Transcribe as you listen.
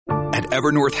At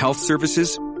Evernorth Health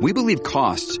Services, we believe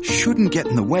costs shouldn't get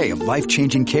in the way of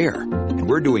life-changing care, and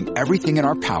we're doing everything in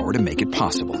our power to make it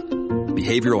possible.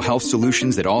 Behavioral health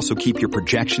solutions that also keep your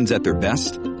projections at their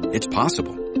best? It's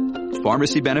possible.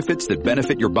 Pharmacy benefits that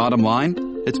benefit your bottom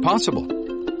line? It's possible.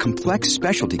 Complex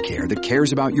specialty care that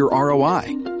cares about your ROI?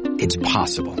 It's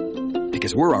possible.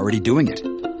 Because we're already doing it.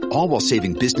 All while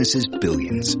saving businesses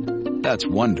billions. That's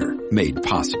Wonder made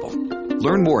possible.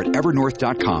 Learn more at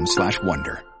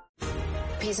evernorth.com/wonder.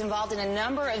 He's involved in a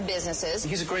number of businesses.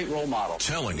 He's a great role model.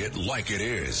 Telling it like it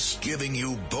is. Giving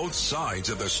you both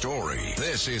sides of the story.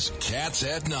 This is Cats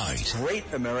at Night. Great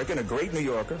American, a great New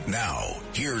Yorker. Now,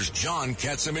 here's John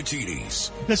Catsimatidis.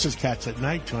 This is Cats at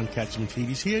Night. John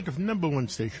Catsimatidis here, the number one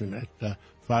station at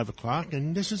 5 o'clock.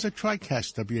 And this is a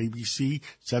TriCast, WABC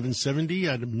 770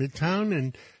 out of Midtown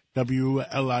and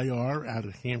WLIR out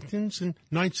of Hamptons and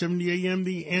 970 AM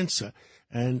The Answer.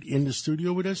 And in the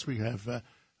studio with us, we have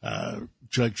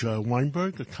Judge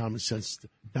Weinberg, a common sense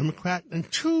Democrat, and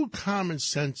two common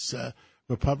sense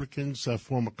Republicans,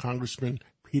 former Congressman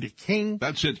Peter King.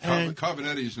 That's it.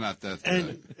 Carbonetti's not that.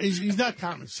 And he's not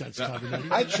common sense,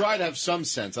 Carbonetti. I try to have some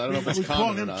sense. I don't know if it's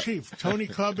common or not. We call him Chief. Tony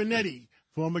Carbonetti,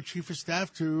 former Chief of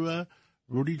Staff to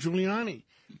Rudy Giuliani.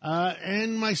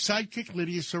 And my sidekick,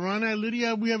 Lydia Serrano.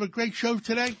 Lydia, we have a great show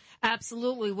today.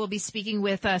 Absolutely. We'll be speaking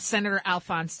with Senator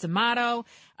Alphonse D'Amato,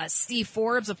 Steve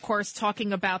Forbes, of course,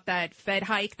 talking about that Fed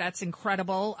hike. That's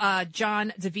incredible.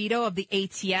 John DeVito of the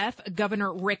ATF,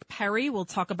 Governor Rick Perry. We'll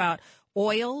talk about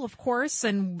oil, of course,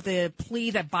 and the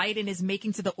plea that Biden is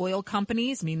making to the oil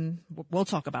companies. I mean, we'll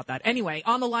talk about that. Anyway,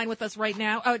 on the line with us right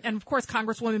now, and of course,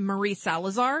 Congresswoman Marie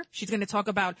Salazar. She's going to talk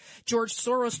about George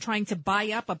Soros trying to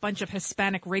buy up a bunch of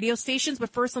Hispanic radio stations.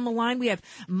 But first on the line, we have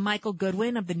Michael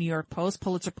Goodwin of the New York Post,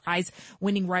 Pulitzer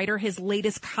Prize-winning writer. His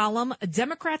latest column,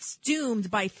 Democrats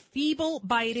Doomed by Feeble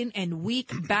Biden and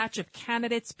Weak Batch of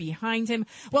Candidates Behind Him.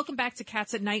 Welcome back to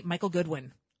Cats at Night, Michael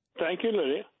Goodwin. Thank you,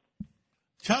 Lydia.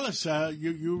 Tell us,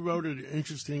 you wrote an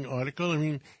interesting article. I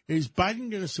mean, is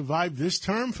Biden going to survive this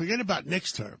term? Forget about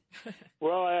next term.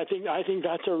 Well, I think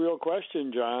that's a real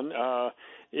question, John.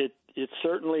 It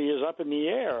certainly is up in the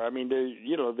air. I mean,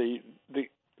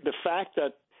 the fact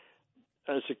that,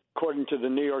 as according to the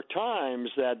New York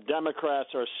Times, that Democrats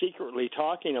are secretly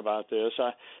talking about this,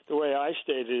 the way I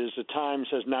stated it is the Times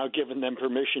has now given them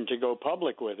permission to go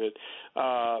public with it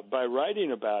by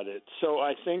writing about it. So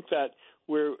I think that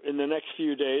we're in the next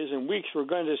few days and weeks, we're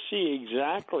going to see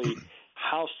exactly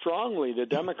how strongly the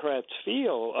Democrats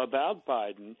feel about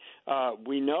Biden.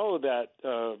 We know that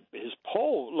his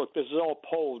poll, look, this is all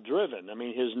poll driven. I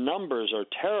mean, his numbers are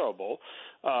terrible,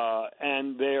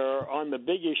 and they're on the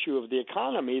big issue of the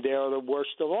economy. They are the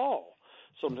worst of all.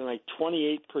 Something like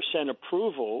 28%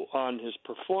 approval on his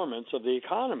performance of the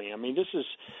economy. I mean, this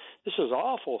is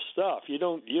awful stuff. You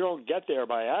don't get there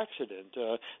by accident.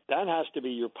 That has to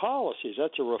be your policies.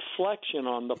 That's a reflection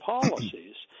on the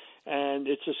policies. And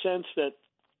it's a sense that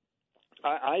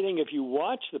I think if you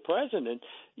watch the president,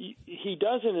 he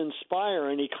doesn't inspire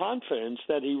any confidence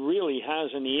that he really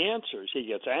has any answers. He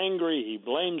gets angry. He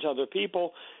blames other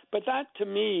people. But that, to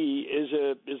me, is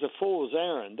a fool's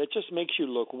errand. That just makes you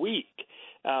look weak.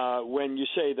 When you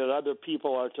say that other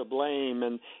people are to blame.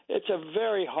 And it's a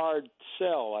very hard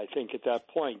sell, I think, at that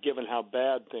point, given how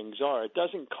bad things are. It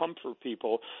doesn't comfort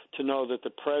people to know that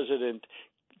the president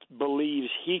believes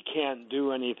he can't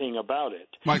do anything about it.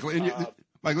 Michael,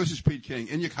 this is Pete King.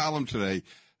 In your column today,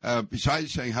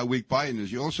 besides saying how weak Biden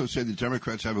is, you also said the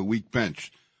Democrats have a weak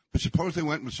bench. But suppose they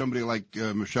went with somebody like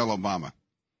Michelle Obama.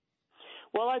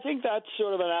 Well, I think that's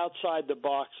sort of an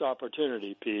outside-the-box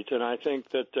opportunity, Pete, and I think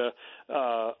that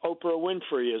Oprah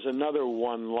Winfrey is another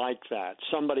one like that,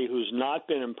 somebody who's not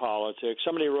been in politics.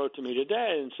 Somebody wrote to me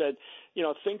today and said,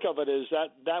 think of it as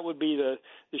that would be the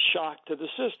shock to the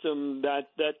system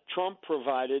that Trump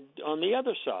provided on the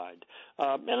other side.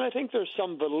 And I think there's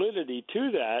some validity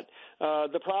to that.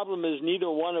 The problem is neither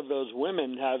one of those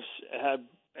women have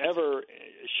ever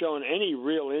shown any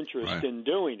real interest in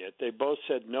doing it. They both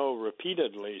said no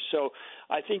repeatedly. So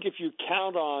I think if you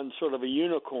count on sort of a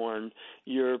unicorn,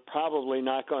 you're probably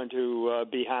not going to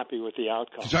be happy with the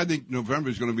outcome. Because I think November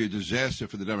is going to be a disaster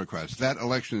for the Democrats. That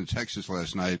election in Texas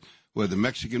last night, where the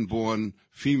Mexican-born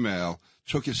female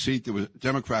took a seat that was a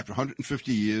Democrat for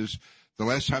 150 years. The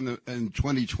last time in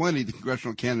 2020, the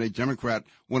congressional candidate Democrat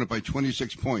won it by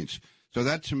 26 points. So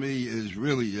that, to me, is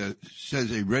really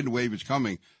says a red wave is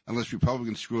coming unless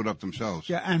Republicans screw it up themselves.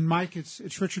 Yeah, and, Mike,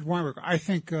 it's Richard Weinberg. I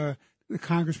think the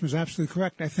congressman is absolutely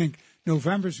correct. I think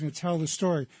November is going to tell the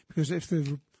story because if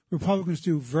the Republicans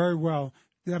do very well,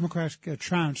 the Democrats get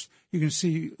trounced, you can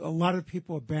see a lot of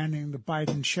people abandoning the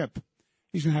Biden ship.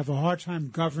 He's going to have a hard time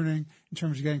governing in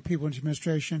terms of getting people into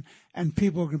administration, and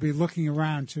people are going to be looking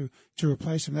around to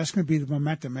replace him. That's going to be the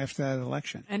momentum after that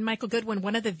election. And Michael Goodwin,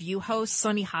 one of the View hosts,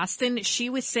 Sunny Hostin, she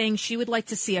was saying she would like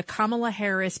to see a Kamala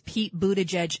Harris-Pete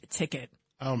Buttigieg ticket.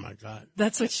 Oh, my God.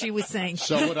 That's what she was saying.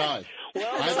 So would I.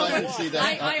 I'd like to see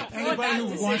that. Anybody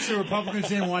who wants the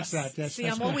Republicans in wants that. See,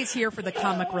 I'm always here for the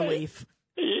comic relief.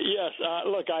 Yes,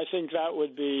 look, I think that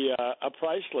would be a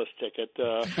priceless ticket.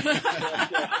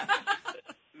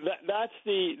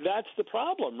 That's the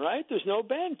problem, right? There's no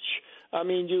bench. I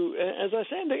mean, as I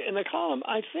say in the column,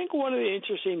 I think one of the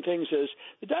interesting things is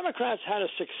the Democrats had a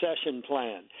succession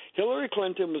plan. Hillary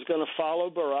Clinton was going to follow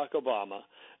Barack Obama.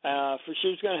 She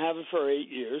was going to have it for 8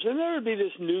 years, and there would be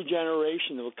this new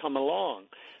generation that would come along.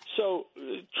 So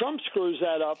Trump screws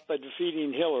that up by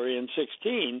defeating Hillary in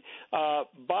 2016.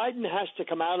 Biden has to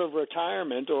come out of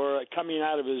retirement or coming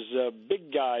out of his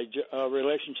big guy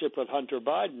relationship with Hunter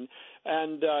Biden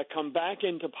and come back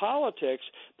into politics.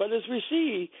 But as we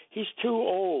see, he's too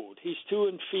old. He's too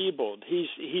enfeebled.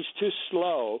 He's too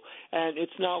slow, and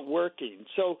it's not working.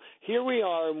 So here we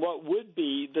are in what would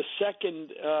be the second,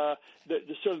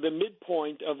 the sort of the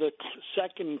midpoint of the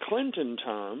second Clinton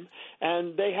term,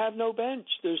 and they have no bench.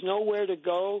 There's nowhere to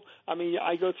go. I mean,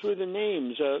 I go through the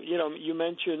names. You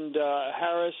mentioned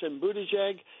Harris and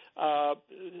Buttigieg.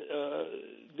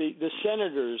 The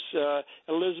senators,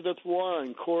 Elizabeth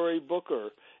Warren, Cory Booker,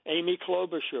 Amy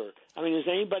Klobuchar. I mean, is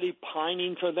anybody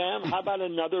pining for them? How about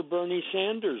another Bernie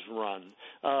Sanders run?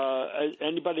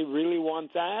 Anybody really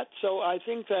want that? So I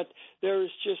think that there is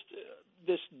just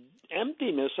this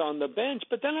emptiness on the bench.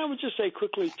 But then I would just say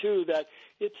quickly, too, that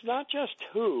it's not just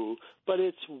who, but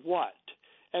it's what.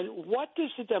 And what does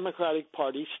the Democratic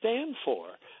Party stand for?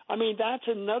 I mean, that's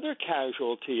another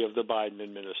casualty of the Biden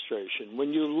administration.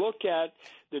 When you look at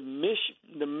the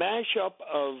mashup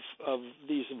of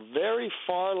these very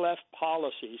far-left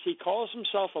policies, he calls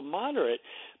himself a moderate,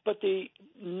 but the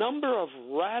number of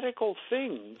radical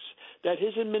things that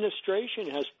his administration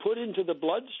has put into the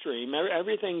bloodstream,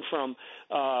 everything from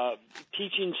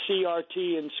teaching CRT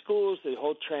in schools, the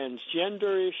whole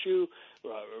transgender issue,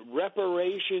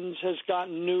 reparations has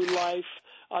gotten new life.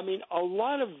 I mean, a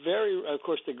lot of of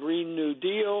course, the Green New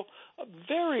Deal,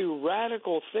 very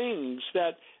radical things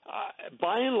that,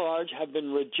 by and large, have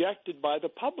been rejected by the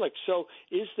public. So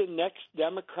is the next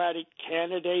Democratic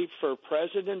candidate for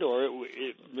president, or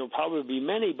there'll probably be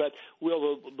many, but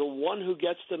will the one who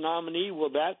gets the nominee,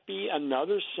 will that be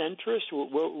another centrist?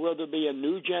 Will there be a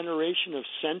new generation of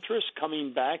centrists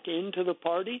coming back into the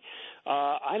party?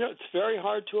 It's very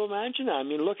hard to imagine that. I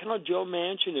mean, look how Joe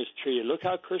Manchin is treated. Look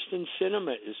how Kristen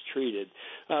Sinema is treated,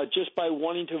 just by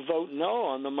wanting to vote no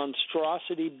on the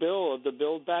monstrosity bill of the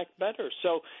Build Back Better.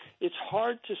 So it's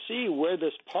hard to see where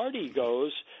this party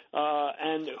goes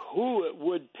and who it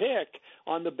would pick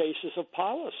on the basis of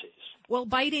policies. Well,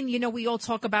 Biden, we all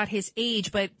talk about his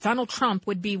age, but Donald Trump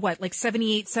would be, like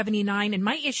 78, 79? And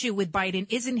my issue with Biden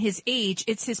isn't his age,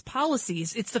 it's his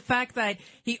policies. It's the fact that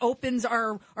he opens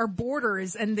our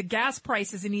borders and the gas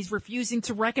prices, and he's refusing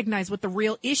to recognize what the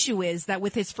real issue is, that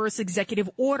with his first executive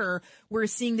order, we're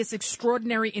seeing this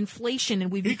extraordinary inflation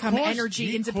and we've become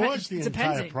energy independent. The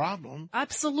entire problem.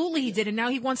 Absolutely he did. And now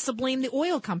he wants to blame the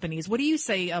oil companies. What do you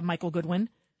say, Michael Goodwin?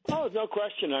 Oh, no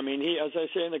question. I mean, as I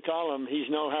say in the column, he's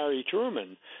no Harry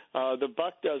Truman. The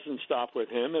buck doesn't stop with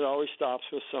him; it always stops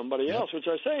with somebody else. Which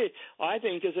I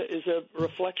think is a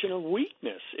reflection of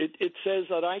weakness. It says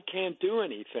that I can't do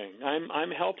anything. I'm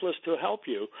helpless to help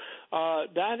you.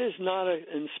 That is not an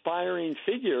inspiring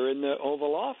figure in the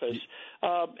Oval Office.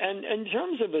 And in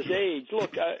terms of his age,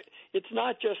 look, it's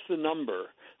not just the number.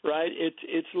 Right?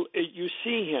 You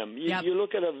see him. You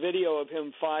look at a video of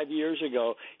him 5 years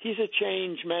ago. He's a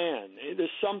changed man.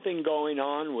 There's something going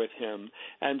on with him.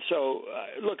 And so,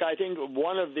 look, I think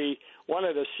one of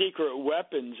the secret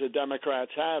weapons the Democrats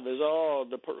have is,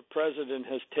 the president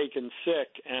has taken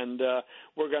sick, and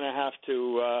we're going to have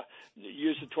to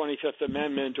use the 25th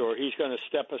Amendment, or he's going to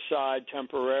step aside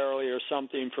temporarily or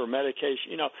something for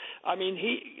medication. I mean,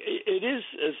 it is,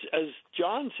 as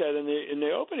John said in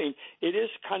the opening, it is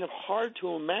kind of hard to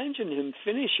imagine him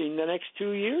finishing the next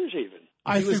 2 years even.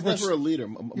 He was never a leader.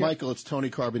 Michael, it's Tony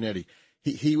Carbonetti.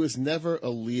 He was never a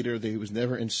leader. He was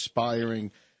never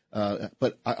inspiring.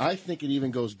 But I think it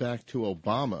even goes back to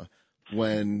Obama,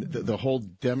 when the whole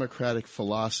Democratic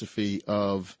philosophy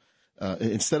of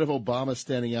instead of Obama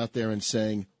standing out there and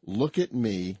saying, look at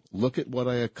me, look at what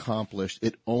I accomplished,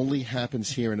 it only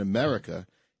happens here in America.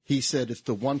 He said it's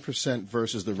the 1%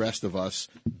 versus the rest of us.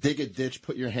 Dig a ditch,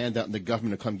 put your hand out, and the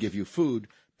government will come give you food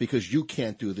because you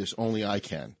can't do this, only I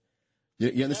can.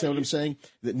 You understand what I'm saying?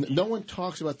 No one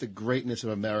talks about the greatness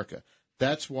of America.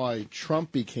 That's why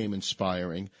Trump became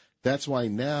inspiring. That's why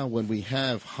now when we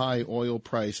have high oil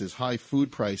prices, high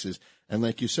food prices, and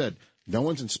like you said, no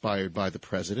one's inspired by the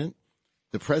president.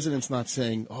 The president's not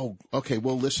saying, oh, okay,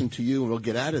 we'll listen to you and we'll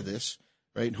get out of this,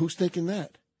 right? Who's thinking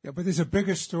that? Yeah, but there's a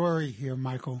bigger story here,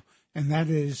 Michael, and that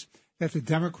is that the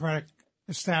Democratic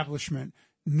establishment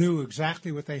knew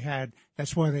exactly what they had.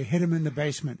 That's why they hid him in the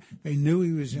basement. They knew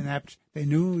he was inept. They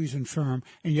knew he was infirm,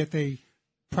 and yet they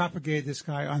propagated this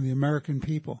guy on the American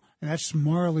people, and that's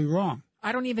morally wrong.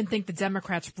 I don't even think the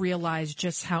Democrats realize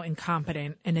just how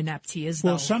incompetent and inept he is, though.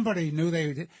 Well, somebody knew.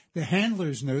 The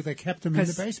handlers knew. They kept him in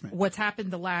the basement. What's happened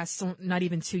the last not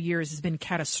even 2 years has been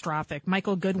catastrophic.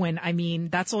 Michael Goodwin, I mean,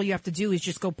 that's all you have to do is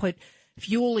just go put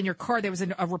fuel in your car. There was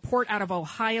a report out of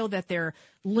Ohio that they're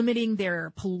limiting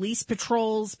their police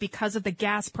patrols because of the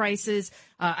gas prices.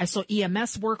 I saw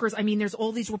EMS workers. I mean, there's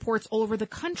all these reports all over the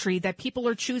country that people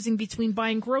are choosing between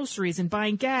buying groceries and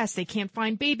buying gas. They can't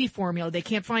find baby formula. They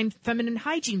can't find feminine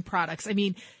hygiene products. I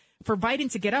mean, for Biden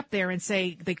to get up there and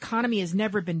say the economy has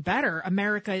never been better,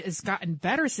 America has gotten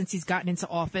better since he's gotten into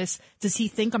office, does he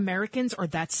think Americans are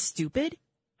that stupid?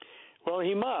 Well,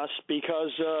 he must, because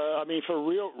for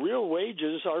real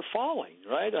wages are falling,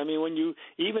 right? I mean,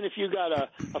 even if you got a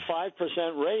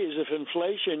 5% raise, if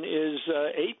inflation is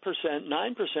 8%,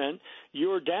 9%,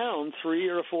 you're down 3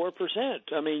 or 4%.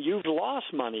 I mean, you've lost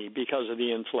money because of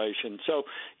the inflation. So,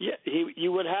 yeah,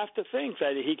 you would have to think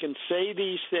that he can say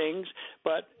these things,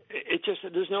 but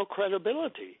there's no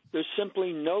credibility. There's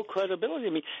simply no credibility. I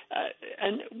mean,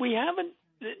 and we haven't.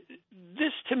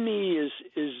 This to me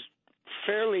is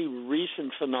fairly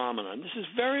recent phenomenon. This is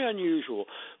very unusual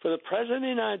for the President of the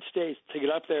United States to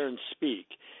get up there and speak,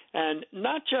 and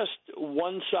not just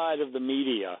one side of the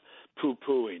media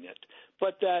poo-pooing it,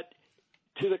 but that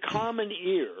to the common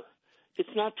ear, it's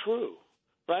not true,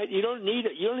 right? You don't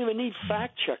even need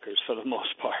fact checkers for the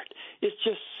most part. It's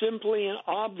just simply and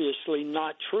obviously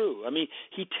not true. I mean,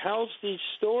 he tells these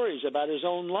stories about his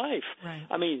own life. Right.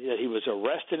 I mean, that he was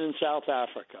arrested in South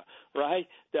Africa, right?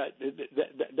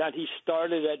 That he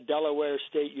started at Delaware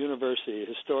State University,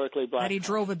 historically black. That he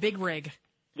drove a big rig.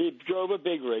 He drove a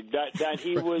big rig. That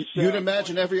he was. You'd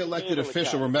imagine every elected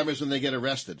official remembers when they get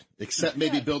arrested, except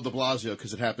maybe Bill de Blasio,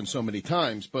 because it happened so many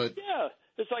times. But yeah.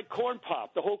 It's like Corn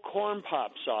Pop, the whole Corn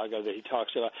Pop saga that he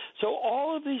talks about. So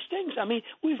all of these things, I mean,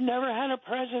 we've never had a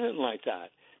president like that.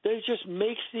 That just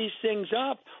makes these things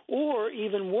up, or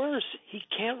even worse, he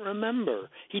can't remember.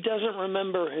 He doesn't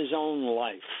remember his own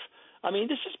life. I mean,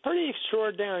 this is pretty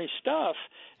extraordinary stuff,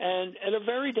 and at a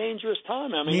very dangerous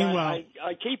time. I mean, I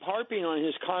keep harping on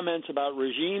his comments about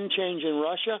regime change in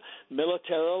Russia,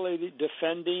 militarily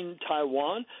defending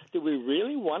Taiwan. Do we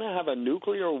really want to have a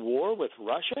nuclear war with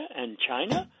Russia and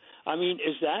China? I mean,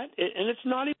 is that – and it's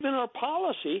not even our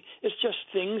policy. It's just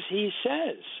things he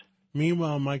says.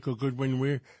 Meanwhile, Michael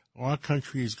Goodwin, our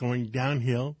country is going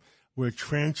downhill. We're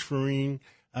transferring –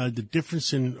 the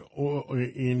difference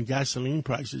in gasoline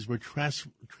prices, we're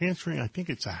transferring, I think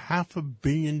it's $500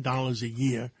 million a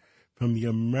year from the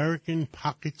American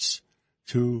pockets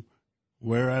to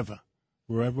wherever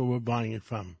we're buying it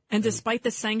from. And despite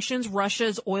the sanctions,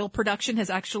 Russia's oil production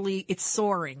it's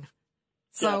soaring.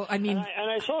 So, yeah. I mean.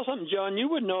 And I saw something, John, you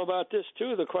would know about this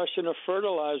too, the question of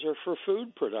fertilizer for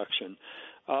food production.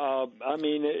 I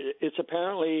mean, it's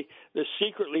apparently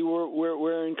secretly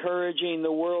we're encouraging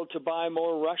the world to buy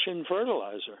more Russian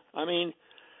fertilizer. I mean,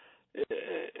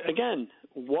 again,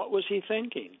 what was he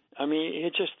thinking? I mean,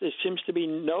 it seems to be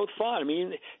no thought. I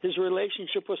mean, his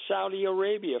relationship with Saudi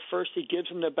Arabia. First, he gives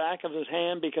them the back of his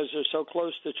hand because they're so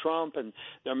close to Trump and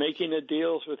they're making the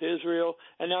deals with Israel,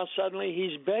 and now suddenly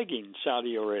he's begging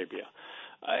Saudi Arabia.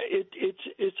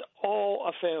 It's all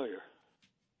a failure.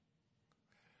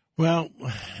 Well,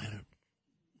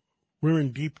 we're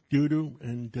in deep doo-doo,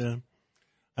 and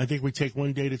I think we take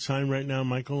one day at a time right now,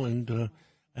 Michael, and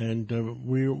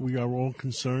we are all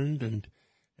concerned,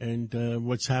 and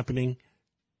what's happening.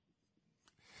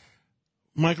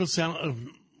 Michael,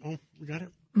 we got it?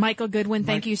 Michael Goodwin,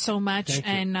 thank you so much,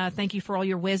 and thank you for all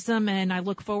your wisdom, and I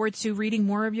look forward to reading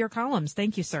more of your columns.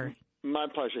 Thank you, sir. My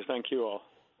pleasure. Thank you all.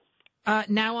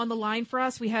 Now on the line for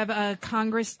us, we have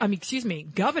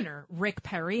Governor Rick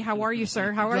Perry. How are you,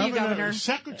 sir? How are you, Governor?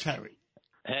 Secretary.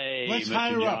 Hey, let's Mr.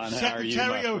 hire John, up.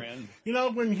 Secretary.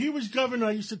 When he was governor,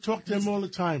 I used to talk to him all the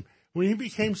time. When he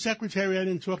became secretary, I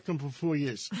didn't talk to him for 4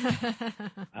 years.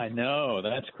 I know.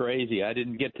 That's crazy. I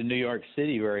didn't get to New York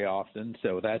City very often,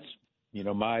 so that's,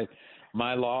 my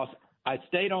loss. I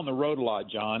stayed on the road a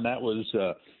lot, John. That was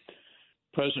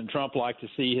President Trump liked to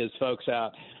see his folks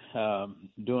out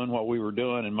doing what we were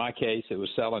doing. In my case, it was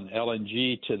selling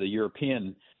LNG to the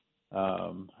European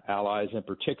allies in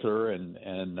particular,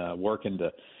 and working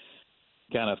to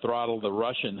kind of throttle the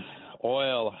Russian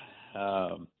oil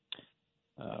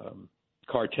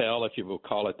cartel, if you will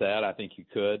call it that. I think you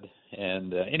could.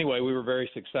 And anyway, we were very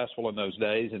successful in those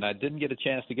days, and I didn't get a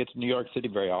chance to get to New York City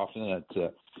very often.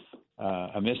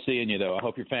 I miss seeing you, though. I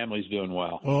hope your family's doing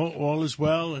well. All is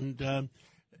well, and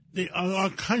our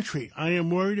country. I am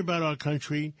worried about our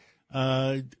country.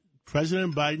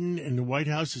 President Biden and the White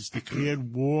House has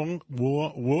declared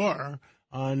war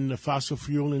on the fossil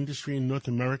fuel industry in North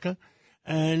America.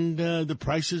 And the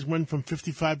prices went from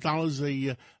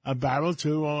 $55 a barrel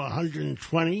to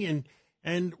 $120,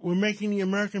 and we're making the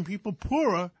American people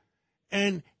poorer.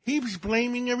 And he's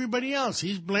blaming everybody else.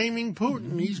 He's blaming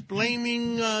Putin. He's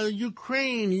blaming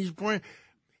Ukraine.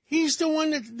 He's the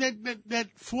one that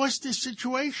forced this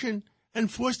situation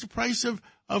and forced the price of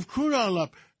crude oil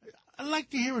up. I'd like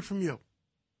to hear it from you.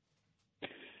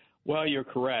 Well, you're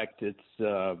correct. It's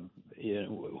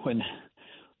when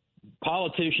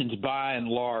politicians, by and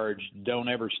large, don't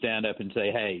ever stand up and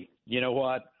say, hey, you know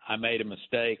what? I made a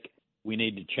mistake. We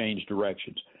need to change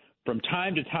directions. From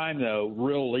time to time, though,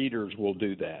 real leaders will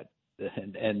do that.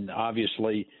 And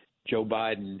obviously, Joe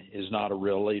Biden is not a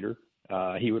real leader.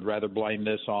 He would rather blame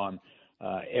this on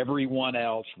everyone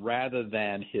else rather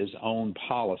than his own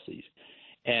policies.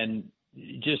 And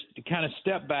just to kind of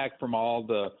step back from all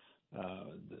the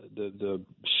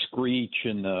screech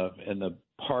and the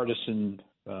partisan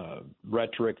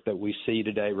rhetoric that we see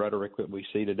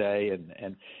today,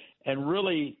 and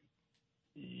really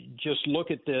just look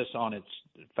at this on its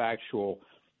factual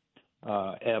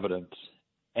evidence.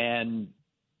 And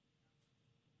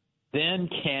then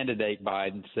candidate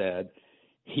Biden said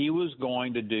he was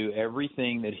going to do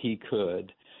everything that he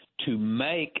could to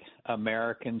make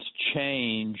Americans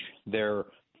change their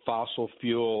fossil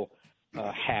fuel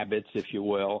habits, if you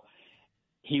will.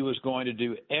 He was going to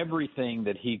do everything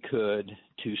that he could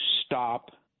to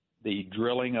stop the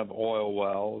drilling of oil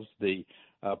wells, the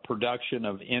production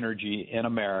of energy in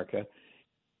America,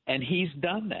 and he's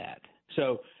done that.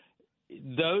 So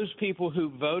those people who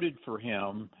voted for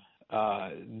him,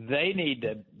 they need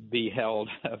to be held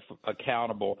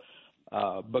accountable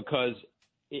because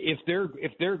if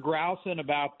they're grousing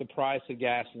about the price of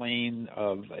gasoline,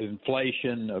 of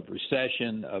inflation, of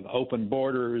recession, of open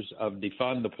borders, of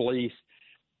defund the police,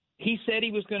 he said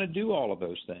he was going to do all of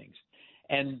those things.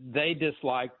 And they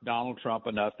disliked Donald Trump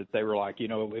enough that they were like,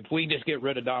 if we just get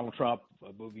rid of Donald Trump,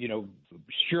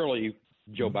 surely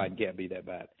Joe Biden can't be that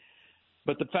bad.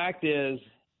 But the fact is,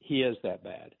 he is that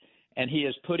bad. And he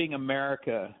is putting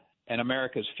America and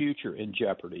America's future in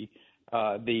jeopardy.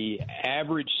 The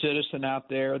average citizen out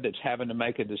there that's having to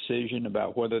make a decision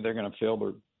about whether they're going to fill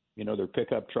their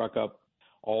pickup truck up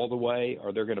all the way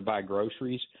or they're going to buy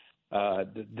groceries,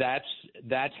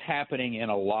 that's happening in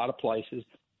a lot of places.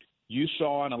 You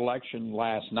saw an election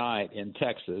last night in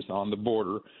Texas on the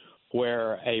border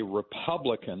where a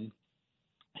Republican,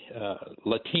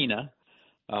 Latina,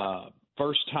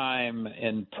 first time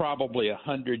in probably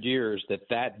 100 years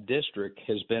that district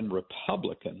has been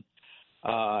Republican.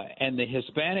 And the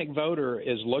Hispanic voter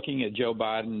is looking at Joe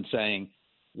Biden saying,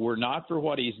 we're not for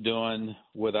what he's doing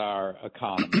with our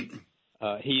economy.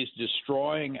 He's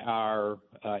destroying our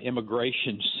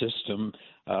immigration system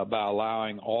by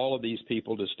allowing all of these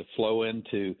people just to flow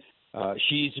into.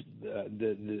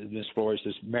 Ms. Flores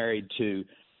is married to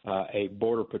a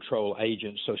Border Patrol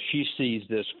agent, so she sees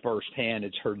this firsthand.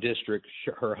 It's her district.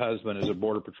 Her husband is a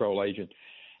Border Patrol agent.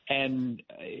 And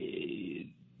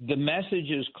the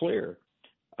message is clear.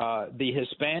 The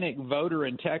Hispanic voter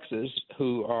in Texas,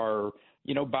 who are,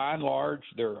 by and large,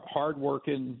 they're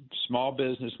hardworking, small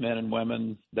businessmen and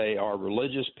women. They are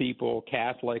religious people,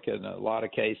 Catholic in a lot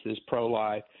of cases,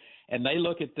 pro-life. And they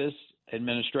look at this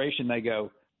administration, they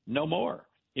go, no more.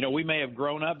 We may have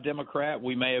grown up Democrat.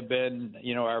 We may have been,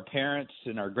 our parents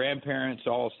and our grandparents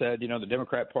all said, the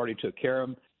Democrat Party took care of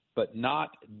them, but not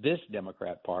this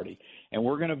Democrat Party. And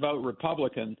we're going to vote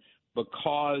Republican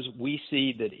because we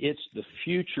see that it's the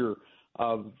future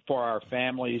for our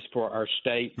families, for our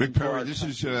state. Rick Perry, this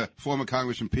is former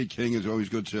Congressman Pete King. It's always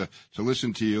good to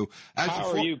listen to you.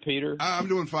 How are you, Peter? I'm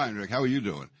doing fine, Rick. How are you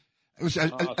doing? As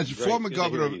a former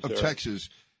governor of Texas,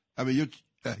 I mean,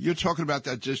 you're talking about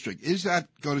that district. Is that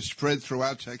going to spread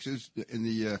throughout Texas in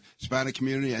the Hispanic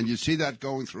community? And you see that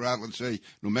going throughout, let's say,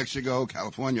 New Mexico,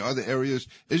 California, other areas.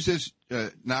 Is this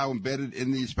now embedded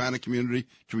in the Hispanic community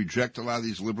to reject a lot of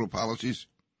these liberal policies?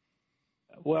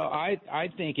 Well, I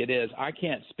think it is. I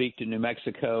can't speak to New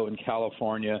Mexico and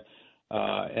California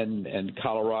and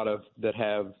Colorado that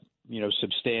have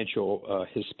substantial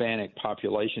Hispanic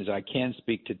populations. I can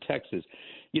speak to Texas.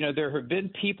 There have been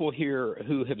people here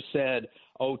who have said,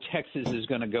 oh, Texas is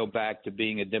going to go back to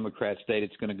being a Democrat state.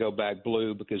 It's going to go back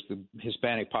blue because the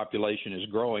Hispanic population is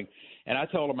growing. And I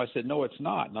told them, I said, no, it's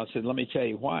not. And I said, let me tell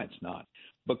you why it's not.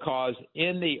 Because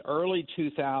in the early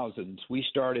 2000s, we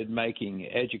started making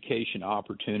education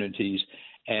opportunities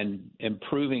and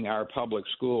improving our public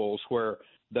schools where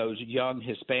those young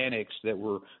Hispanics that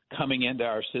were coming into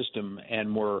our system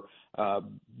and were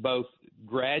both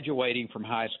graduating from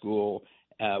high school.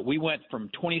 We went from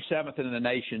 27th in the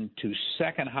nation to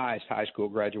second highest high school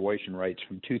graduation rates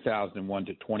from 2001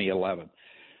 to 2011.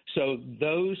 So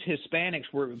those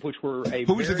Hispanics which were a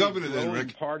who was very the governor then,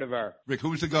 Rick? Part of our Rick,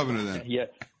 who was the governor then? Yes,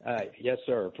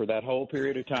 sir, for that whole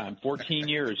period of time, 14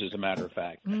 years, as a matter of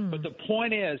fact. But the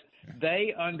point is,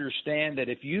 they understand that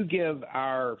if you give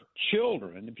our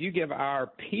children, if you give our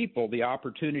people the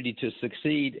opportunity to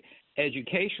succeed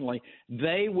educationally,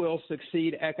 they will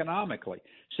succeed economically.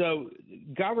 So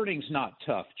governing's not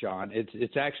tough, John.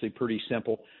 It's actually pretty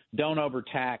simple. Don't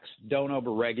overtax, don't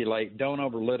overregulate, don't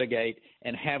overlitigate,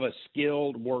 and have a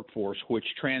skilled workforce, which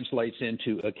translates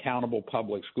into accountable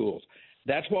public schools.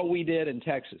 That's what we did in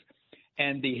Texas.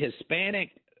 And the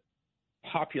Hispanic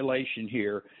population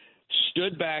here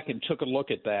stood back and took a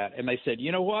look at that, and they said,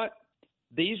 you know what?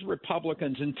 These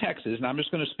Republicans in Texas, and I'm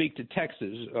just going to speak to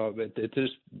Texas,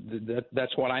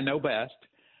 that's what I know best.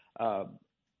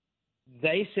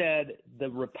 They said the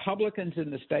Republicans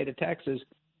in the state of Texas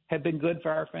have been good for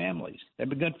our families. They've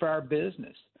been good for our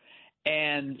business.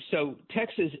 And so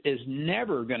Texas is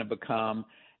never going to become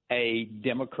a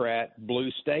Democrat blue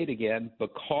state again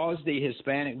because the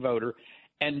Hispanic voter,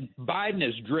 and Biden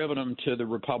has driven them to the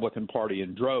Republican Party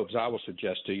in droves, I will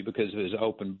suggest to you, because of his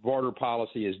open border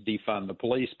policy, his defund the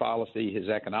police policy, his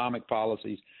economic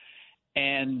policies.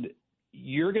 And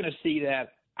you're going to see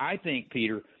that, I think,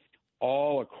 Peter,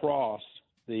 all across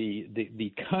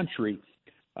the country,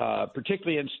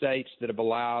 particularly in states that have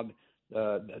allowed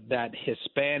that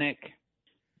Hispanic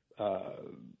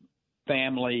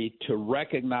family to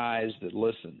recognize that,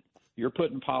 listen, you're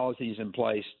putting policies in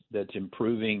place that's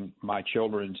improving my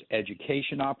children's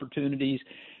education opportunities.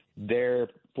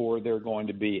 Therefore, they're going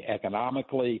to be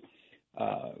economically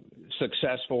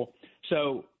successful.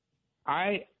 So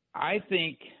I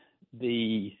think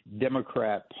the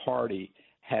Democrat Party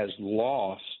has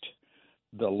lost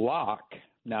the lock.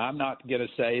 Now, I'm not going to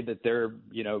say that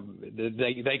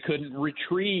they couldn't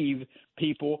retrieve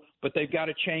people, but they've got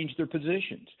to change their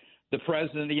positions. The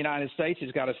president of the United States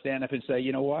has got to stand up and say,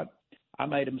 you know what? I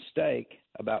made a mistake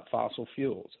about fossil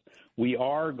fuels. We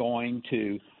are going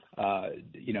to,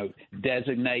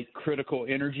 designate critical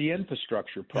energy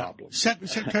infrastructure problems.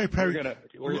 Secretary Perry,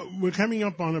 we're coming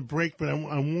up on a break, but I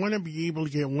want to be able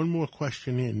to get one more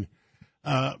question in.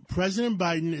 President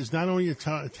Biden is not only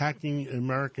attacking the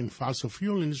American fossil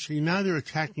fuel industry, now they're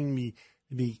attacking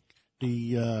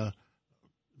the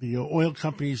oil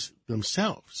companies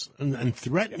themselves and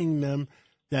threatening them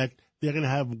that they're going to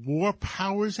have War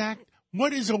Powers Act.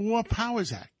 What is a War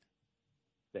Powers Act?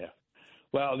 Yeah.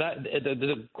 Well,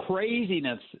 the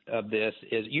craziness of this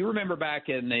is, you remember back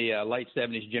in the late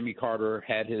 70s, Jimmy Carter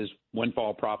had his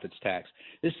windfall profits tax.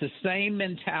 It's the same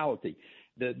mentality.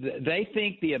 They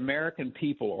think the American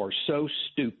people are so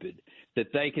stupid that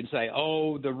they can say,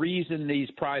 oh, the reason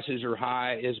these prices are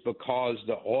high is because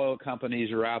the oil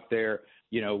companies are out there,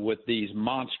 with these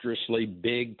monstrously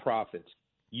big profits.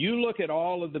 You look at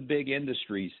all of the big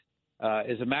industries.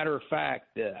 As a matter of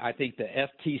fact, I think the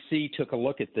FTC took a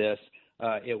look at this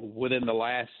within the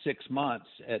last 6 months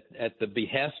at the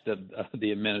behest of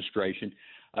the administration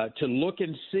to look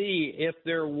and see if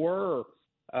there were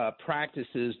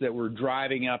practices that were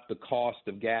driving up the cost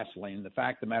of gasoline. The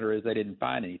fact of the matter is they didn't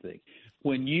find anything.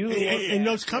 When you and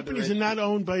those companies are not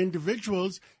owned by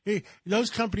individuals. Those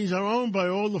companies are owned by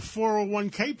all the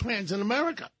 401k plans in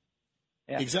America.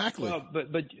 Yeah. Exactly. Well,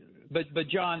 but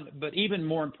John, but even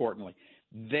more importantly,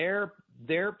 their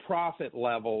profit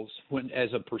levels as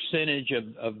a percentage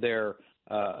of their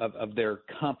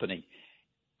company.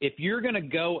 If you're going to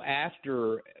go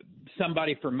after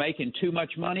somebody for making too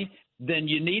much money, then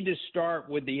you need to start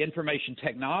with the information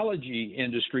technology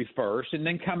industry first and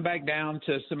then come back down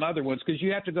to some other ones, because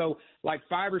you have to go like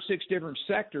 5 or 6 different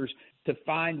sectors to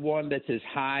find one that's as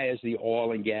high as the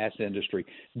oil and gas industry.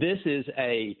 This is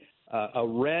a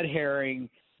red herring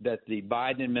that the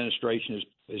Biden administration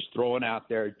is throwing out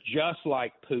there, just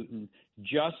like Putin,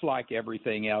 just like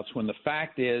everything else, when the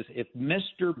fact is, if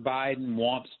Mr. Biden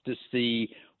wants to see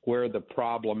where the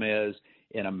problem is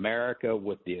in America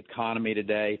with the economy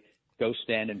today, go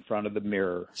stand in front of the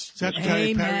mirror.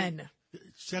 Secretary Amen. Perry,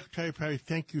 Secretary Perry,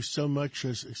 thank you so much,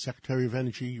 Secretary of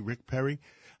Energy Rick Perry.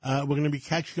 We're going to be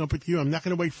catching up with you. I'm not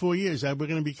going to wait 4 years. We're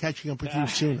going to be catching up with you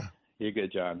sooner. You're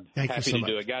good, John. Thank Happy you so to much.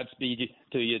 do it. Godspeed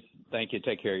to you. Thank you.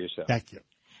 Take care of yourself. Thank you.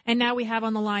 And now we have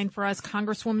on the line for us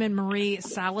Congresswoman Marie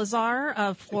Salazar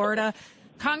of Florida.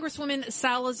 Congresswoman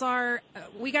Salazar,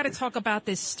 we got to talk about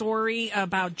this story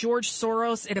about George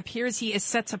Soros. It appears he is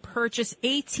set to purchase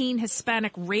 18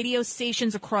 Hispanic radio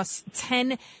stations across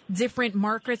 10 different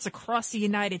markets across the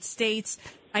United States.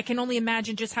 I can only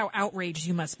imagine just how outraged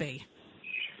you must be.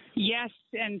 Yes,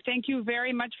 and thank you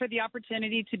very much for the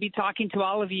opportunity to be talking to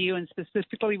all of you, and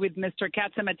specifically with Mr.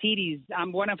 Katsamatidis.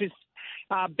 I'm one of his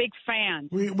big fans.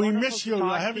 We miss you.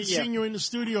 I haven't seen you in the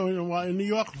studio in a while, in New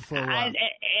York for a while.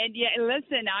 And yeah,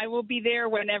 listen, I will be there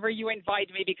whenever you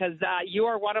invite me because you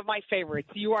are one of my favorites.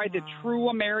 You are the true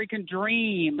American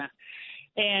dream,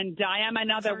 and I am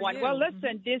another one. Well,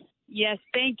 listen, yes,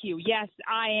 thank you. Yes,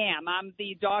 I am. I'm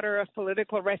the daughter of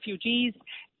political refugees,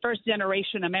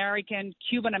 first-generation American,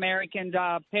 Cuban-American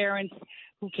parents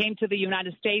who came to the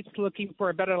United States looking for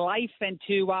a better life and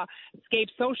to escape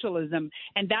socialism.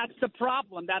 And that's the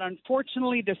problem, that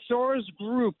unfortunately the Soros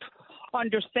group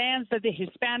understands that the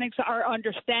Hispanics are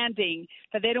understanding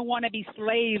that they don't want to be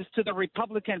slaves to the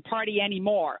Republican Party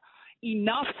anymore.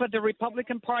 Enough for the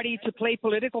Republican Party to play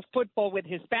political football with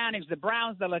Hispanics, the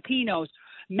Browns, the Latinos,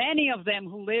 many of them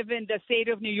who live in the state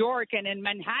of New York and in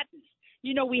Manhattan.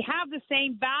 You know, we have the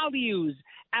same values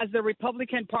as the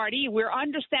Republican Party. We're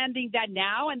understanding that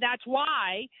now, and that's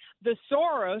why the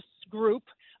Soros group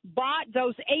bought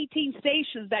those 18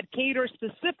 stations that cater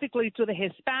specifically to the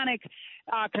Hispanic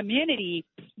community.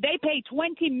 They pay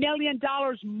 $20 million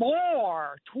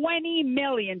more. $20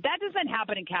 million. That doesn't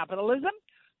happen in capitalism.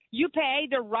 You pay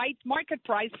the right market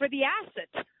price for the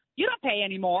assets. You don't pay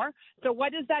anymore. So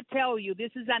what does that tell you?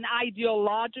 This is an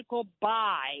ideological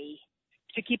buy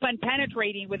to keep on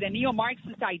penetrating with the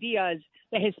neo-Marxist ideas,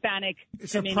 the Hispanic community.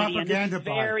 It's a propaganda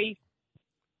buy.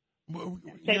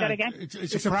 Say that again?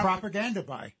 It's a propaganda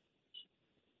buy.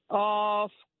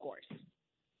 Of course.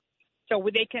 So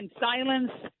they can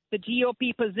silence the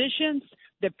GOP positions,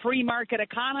 the free market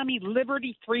economy,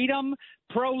 liberty, freedom,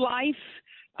 pro-life,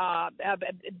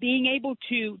 being able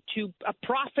to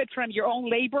profit from your own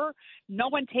labor, no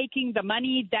one taking the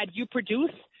money that you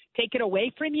produce, take it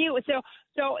away from you.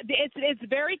 So it's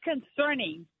very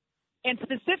concerning. And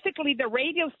specifically the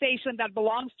radio station that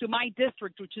belongs to my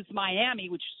district, which is Miami,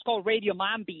 which is called Radio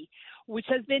Mambi, which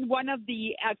has been one of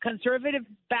the conservative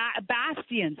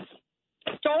bastions,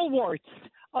 stalwarts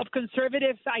of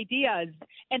conservative ideas.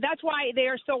 And that's why they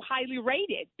are so highly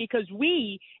rated, because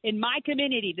we, in my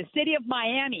community, the city of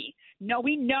Miami,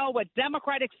 we know what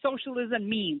democratic socialism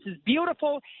means. It's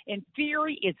beautiful in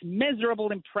theory. It's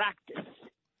miserable in practice.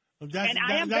 That's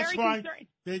why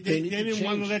they didn't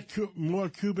want to let more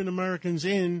Cuban Americans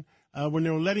in. When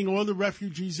they were letting all the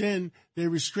refugees in, they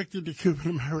restricted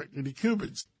the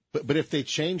Cubans. But if they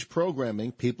change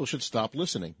programming, people should stop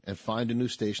listening and find a new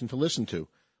station to listen to.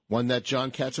 One that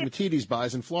John Katsamatidis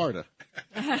buys in Florida.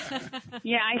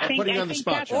 Yeah, I think on the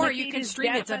spot, or you can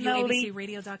stream it at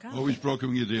WABCRadio.com. Always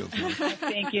brokering your deals. I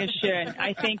think you should.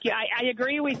 I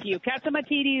agree with you.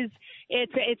 Katsamatidis,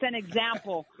 it's an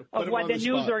example of what the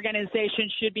news organization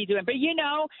should be doing. But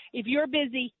if you're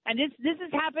busy, and this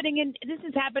is happening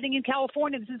in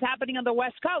California, this is happening on the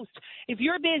West Coast. If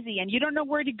you're busy and you don't know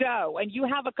where to go, and you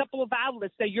have a couple of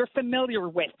outlets that you're familiar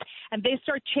with, and they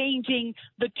start changing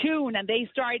the tune, and they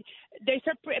start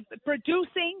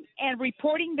producing and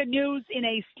reporting the news in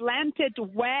a slanted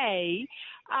way,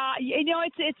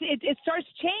 it starts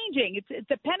changing. It's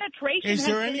the penetration. Is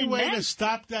there any way to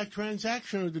stop that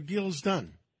transaction, or the deal's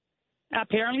done?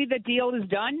 Apparently the deal is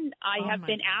done. I have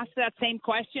been asked that same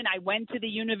question. I went to the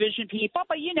Univision people,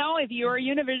 but if you're a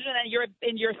Univision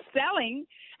and you're selling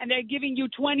and they're giving you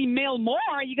 $20 million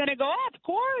more, you're going to go, of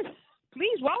course,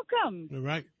 please, welcome.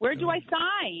 Right. Where do I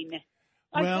sign?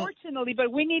 Unfortunately, but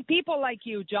we need people like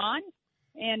you, John,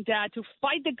 and to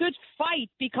fight the good fight,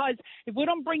 because if we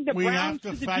don't bring the Browns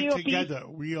to the GOP... We have to fight together.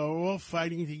 We are all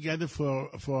fighting together for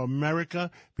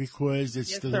America, because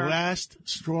it's the last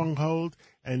stronghold,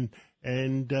 and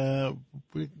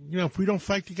if we don't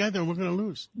fight together, we're going to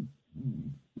lose.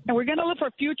 And we're going to look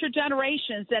for future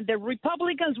generations. And the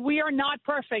Republicans, we are not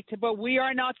perfect, but we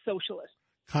are not socialists.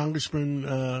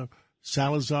 Congressman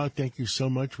Salazar, thank you so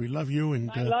much. We love you,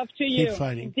 and I love to keep you.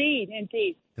 fighting.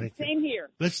 Indeed. Same here.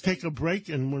 Let's take a break,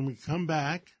 and when we come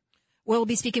back, we'll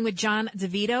be speaking with John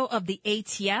DeVito of the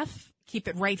ATF. Keep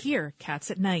it right here,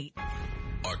 Cats at Night.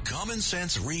 A common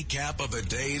sense recap of the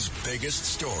day's biggest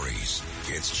stories.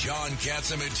 It's John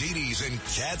Katsamatidis and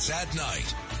Cats at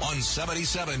Night on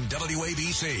 77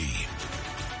 WABC.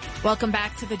 Welcome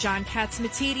back to the John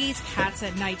Catsimatidis Cats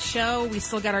at Night show. We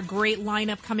still got our great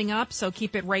lineup coming up, so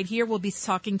keep it right here. We'll be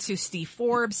talking to Steve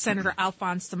Forbes, Senator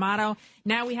Alphonse D'Amato.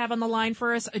 Now we have on the line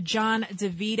for us John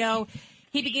DeVito.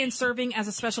 He began serving as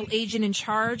a special agent in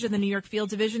charge of the New York Field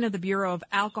Division of the Bureau of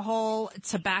Alcohol,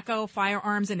 Tobacco,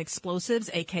 Firearms, and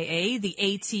Explosives, a.k.a. the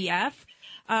ATF.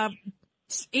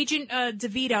 Agent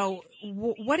DeVito,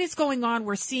 what is going on?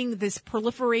 We're seeing this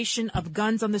proliferation of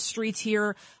guns on the streets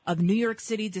here of New York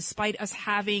City, despite us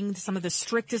having some of the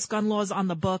strictest gun laws on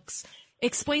the books.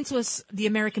 Explain to us, the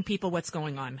American people, what's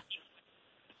going on.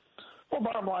 Well,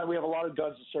 bottom line, we have a lot of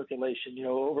guns in circulation. You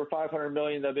know, over 500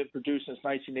 million that have been produced since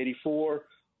 1984,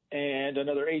 and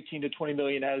another 18 to 20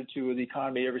 million added to the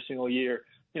economy every single year.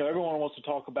 You know, everyone wants to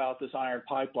talk about this iron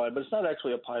pipeline, but it's not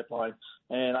actually a pipeline.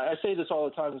 And I say this all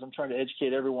the time as I'm trying to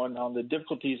educate everyone on the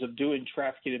difficulties of doing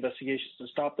trafficking investigations to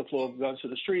stop the flow of guns to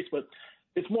the streets. But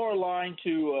it's more aligned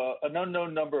to an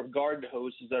unknown number of garden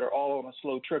hoses that are all on a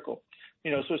slow trickle.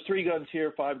 You know, so it's 3 guns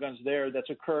here, 5 guns there. That's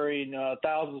occurring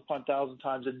thousands upon thousands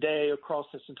times a day across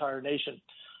this entire nation.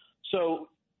 So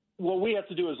what we have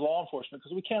to do as law enforcement,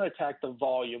 because we can't attack the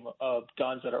volume of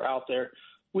guns that are out there,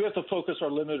 we have to focus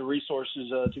our limited resources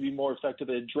to be more effective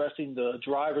at addressing the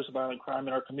drivers of violent crime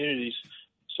in our communities.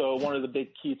 So one of the big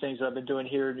key things that I've been doing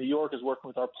here in New York is working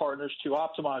with our partners to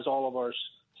optimize all of our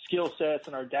skill sets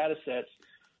and our data sets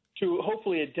to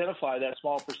hopefully identify that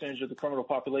small percentage of the criminal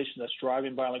population that's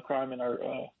driving violent crime in our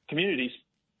communities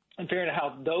and figuring out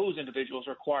how those individuals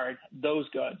are acquiring those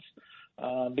guns.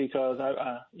 Because,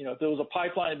 you know, if there was a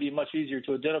pipeline, it'd be much easier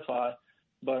to identify.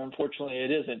 But unfortunately, it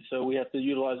isn't. So we have to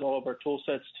utilize all of our tool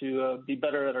sets to be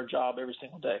better at our job every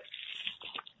single day.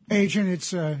 Agent, it's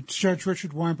Judge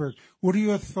Richard Weinberg. What are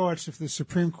your thoughts if the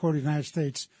Supreme Court of the United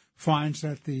States finds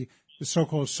that the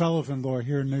so-called Sullivan Law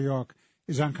here in New York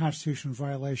is unconstitutional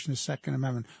violation of the Second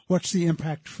Amendment? What's the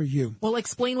impact for you? Well,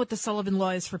 explain what the Sullivan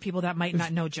Law is for people that might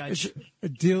not know, Judge.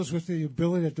 It deals with the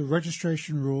ability that the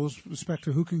registration rules with respect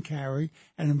to who can carry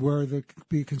and where there could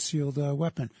be a concealed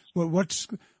weapon. What's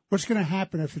going to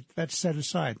happen if that's set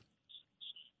aside?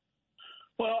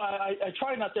 Well, I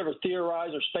try not to ever theorize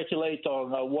or speculate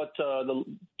on what the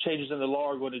changes in the law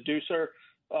are going to do, sir.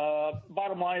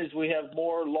 Bottom line is we have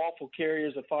more lawful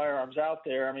carriers of firearms out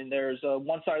there. I mean, there's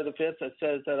one side of the fence that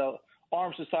says that an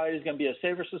armed society is going to be a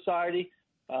safer society,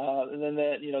 and then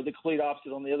the complete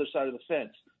opposite on the other side of the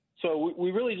fence. So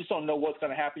we really just don't know what's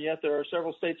going to happen yet. There are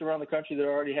several states around the country that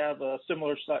already have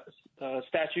similar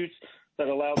statutes that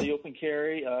allow the open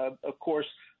carry. Of course,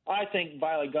 I think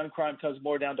violent gun crime comes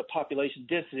more down to population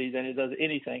density than it does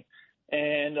anything.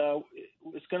 And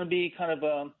it's going to be kind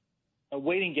of a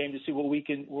waiting game to see what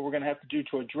we're going to have to do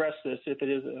to address this if it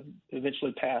is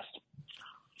eventually passed.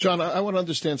 John, I want to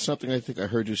understand something I think I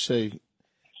heard you say.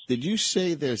 Did you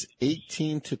say there's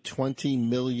 18 to 20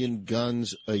 million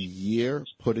guns a year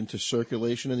put into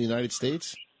circulation in the United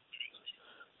States?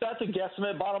 That's a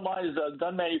guesstimate. Bottom line is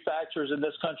gun manufacturers in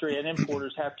this country and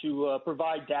importers have to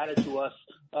provide data to us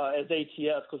as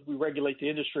ATF, because we regulate the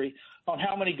industry, on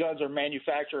how many guns are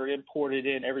manufactured or imported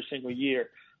in every single year.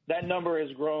 That number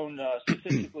has grown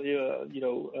statistically,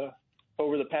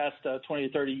 over the past 20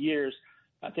 to 30 years.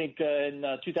 I think in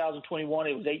 2021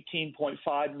 it was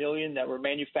 18.5 million that were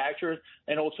manufactured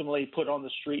and ultimately put on the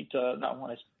street,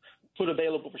 put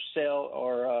available for sale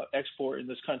or export in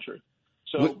this country.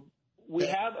 So we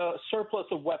have a surplus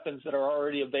of weapons that are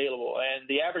already available, and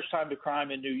the average time to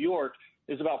crime in New York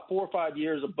is about 4 or 5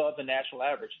 years above the national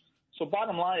average. So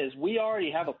bottom line is we already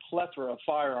have a plethora of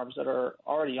firearms that are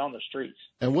already on the streets.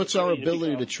 And what's our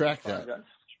ability to track that?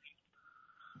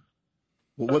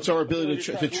 What's our ability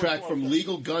to track from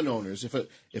legal gun owners?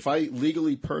 If I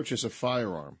legally purchase a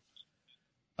firearm,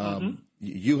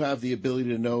 you have the ability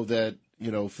to know that,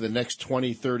 for the next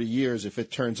 20, 30 years, if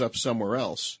it turns up somewhere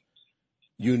else,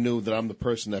 you knew that I'm the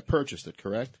person that purchased it,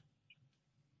 correct?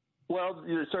 Well,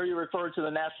 sir, you're referring to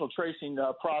the national tracing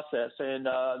process, and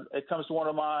it comes to one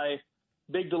of my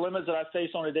big dilemmas that I face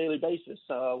on a daily basis.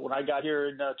 When I got here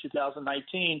in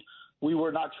 2019, we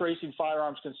were not tracing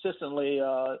firearms consistently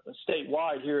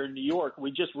statewide here in New York.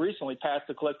 We just recently passed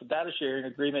a collective data sharing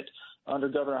agreement under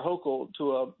Governor Hochul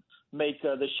to make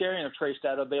the sharing of trace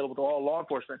data available to all law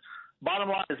enforcement. Bottom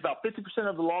line is about 50%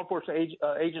 of the law enforcement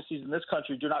agencies in this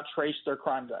country do not trace their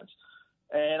crime guns.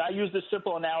 And I use this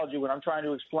simple analogy when I'm trying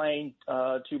to explain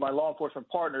to my law enforcement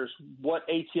partners what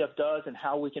ATF does and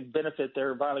how we can benefit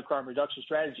their violent crime reduction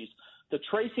strategies. The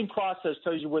tracing process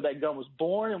tells you where that gun was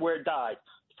born and where it died.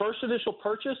 First initial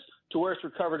purchase to where it's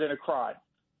recovered in a crime.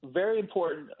 Very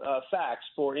important facts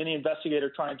for any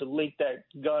investigator trying to link that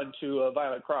gun to a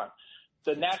violent crime.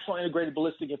 the National Integrated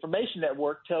Ballistic Information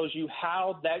Network tells you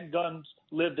how that gun's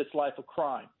lived its life of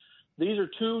crime. These are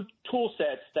two tool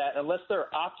sets that, unless they're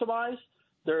optimized,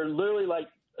 they're literally like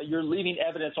you're leaving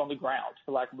evidence on the ground,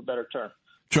 for lack of a better term.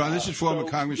 John, this is former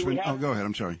Congressman. Go ahead.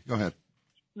 I'm sorry. Go ahead.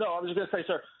 No, I was just going to say,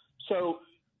 sir, so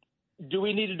do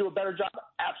we need to do a better job?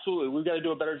 Absolutely. We've got to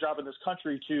do a better job in this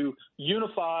country to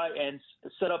unify and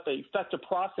set up effective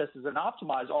processes and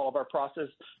optimize all of our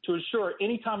processes to ensure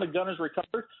any time a gun is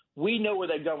recovered, we know where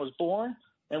that gun was born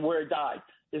and where it died.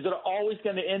 Is it always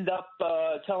going to end up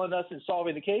telling us and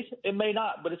solving the case? It may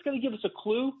not, but it's going to give us a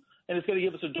clue, and it's going to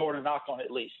give us a door to knock on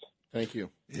at least. Thank you.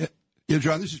 Yeah,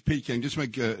 John, this is Pete King. Just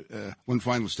make one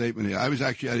final statement here. I was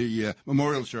actually at a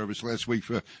memorial service last week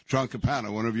for John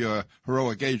Capano, one of your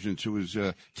heroic agents who was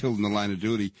killed in the line of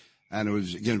duty. And it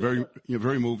was, again,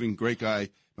 very moving, great guy.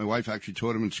 My wife actually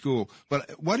taught him in school.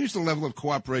 But what is the level of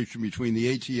cooperation between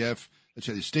the ATF, let's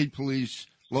say the state police,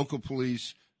 local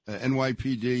police,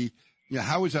 NYPD?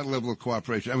 How is that level of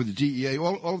cooperation? And with the DEA,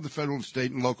 all of the federal,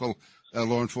 state, and local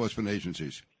law enforcement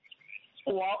agencies?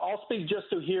 Well, I'll speak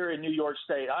just to here in New York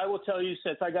State. I will tell you,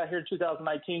 since I got here in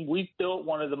 2019, we've built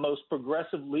one of the most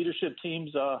progressive leadership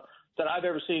teams that I've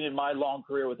ever seen in my long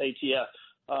career with ATF.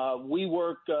 We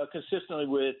work consistently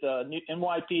with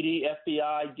NYPD,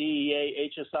 FBI,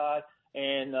 DEA, HSI,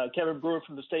 and Kevin Brewer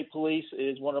from the state police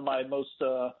is one of my most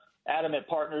adamant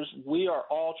partners. We are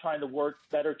all trying to work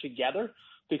better together,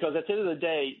 because at the end of the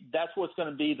day, that's what's going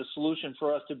to be the solution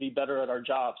for us to be better at our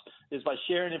jobs, is by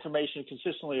sharing information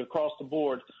consistently across the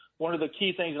board. One of the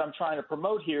key things that I'm trying to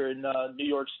promote here in New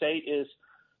York State is,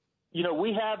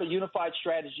 we have a unified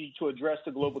strategy to address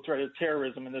the global threat of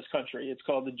terrorism in this country. It's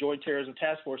called the Joint Terrorism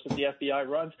Task Force that the FBI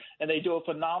runs, and they do a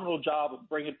phenomenal job of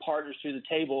bringing partners to the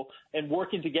table and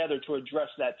working together to address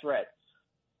that threat.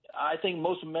 I think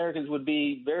most Americans would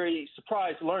be very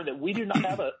surprised to learn that we do not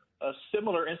have a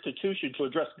similar institution to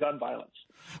address gun violence.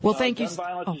 Well, thank you. Gun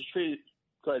violence is treated.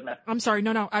 Go ahead, Matt. I'm sorry.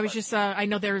 No. I was just, I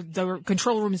know the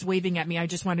control room is waving at me. I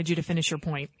just wanted you to finish your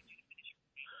point.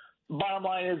 Bottom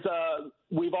line is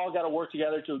we've all got to work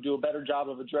together to do a better job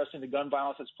of addressing the gun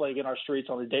violence that's plaguing our streets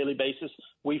on a daily basis.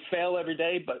 We fail every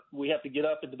day, but we have to get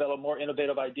up and develop more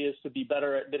innovative ideas to be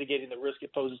better at mitigating the risk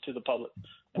it poses to the public.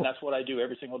 And that's what I do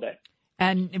every single day.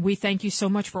 And we thank you so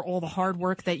much for all the hard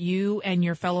work that you and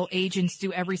your fellow agents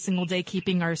do every single day,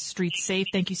 keeping our streets safe.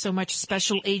 Thank you so much,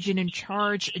 Special Agent in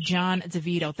Charge, John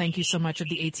DeVito. Thank you so much of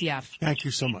the ATF. Thank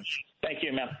you so much. Thank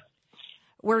you, ma'am.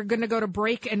 We're going to go to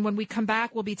break, and when we come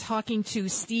back, we'll be talking to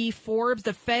Steve Forbes.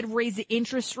 The Fed raised the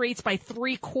interest rates by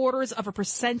 0.75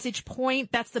 percentage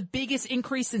point. That's the biggest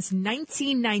increase since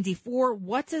 1994.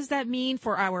 What does that mean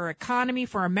for our economy,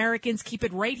 for Americans? Keep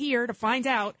it right here to find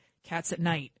out. Cats at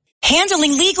Night.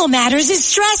 Handling legal matters is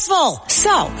stressful.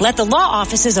 So, let the law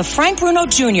offices of Frank Bruno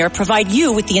Jr. provide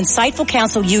you with the insightful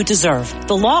counsel you deserve.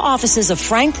 The law offices of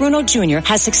Frank Bruno Jr.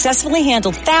 has successfully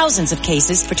handled thousands of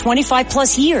cases for 25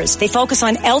 plus years. They focus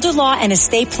on elder law and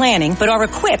estate planning, but are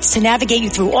equipped to navigate you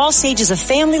through all stages of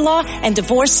family law and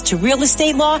divorce to real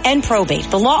estate law and probate.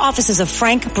 The law offices of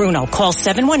Frank Bruno. Call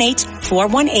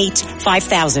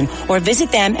 718-418-5000 or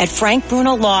visit them at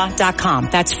frankbrunolaw.com.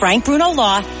 That's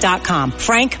frankbrunolaw.com.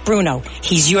 Frank Bruno.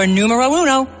 He's your numero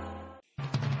uno.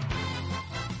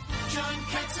 John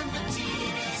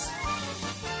Catsimatidis,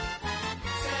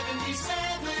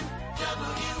 77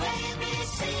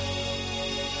 WABC.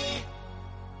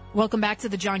 Welcome back to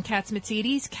the John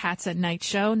Catsimatidis Cats at Night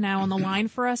show. Now on the line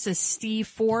for us is Steve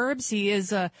Forbes. He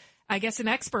is, an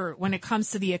expert when it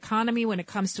comes to the economy, when it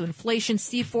comes to inflation.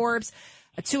 Steve Forbes.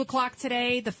 At 2:00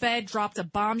 today, the Fed dropped a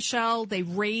bombshell. They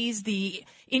raised the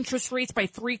interest rates by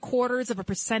 0.75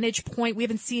 percentage point. We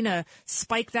haven't seen a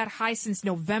spike that high since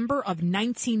November of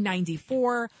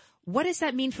 1994. What does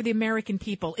that mean for the American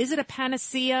people? Is it a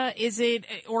panacea?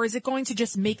 Or is it going to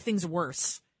just make things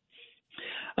worse?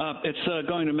 It's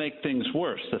going to make things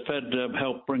worse. The Fed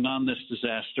helped bring on this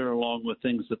disaster along with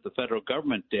things that the federal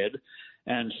government did.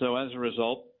 And so as a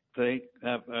result, they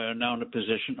are now in a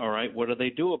position, all right, what do they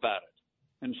do about it?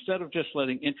 Instead of just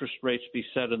letting interest rates be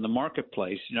set in the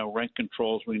marketplace, rent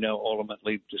controls we know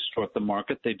ultimately distort the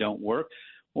market. They don't work.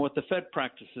 Well, what the Fed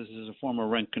practices is a form of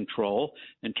rent control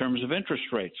in terms of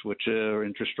interest rates, which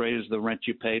interest rate is the rent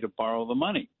you pay to borrow the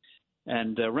money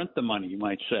and rent the money, you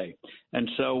might say. And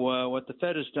so what the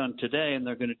Fed has done today, and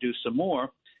they're going to do some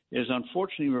more, is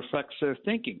unfortunately reflects their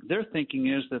thinking. Their thinking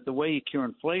is that the way you cure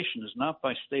inflation is not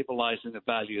by stabilizing the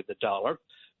value of the dollar,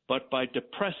 but by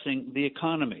depressing the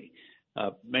economy.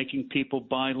 Making people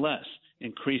buy less,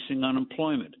 increasing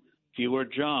unemployment, fewer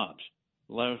jobs,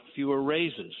 fewer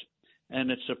raises. And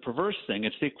it's a perverse thing.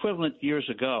 It's the equivalent years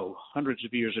ago, hundreds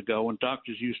of years ago, when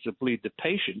doctors used to bleed the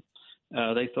patient.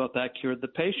 They thought that cured the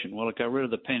patient. Well, it got rid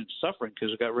of the pain and suffering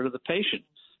because it got rid of the patient.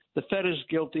 The Fed is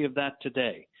guilty of that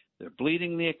today. They're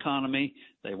bleeding the economy.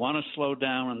 They want to slow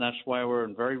down, and that's why we're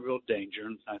in very real danger.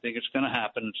 And I think it's going to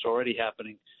happen. It's already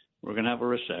happening. We're going to have a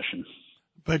recession.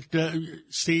 But,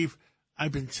 Steve,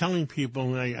 I've been telling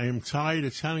people, and I am tired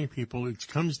of telling people, it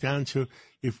comes down to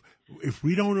if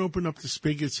we don't open up the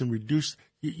spigots and reduce,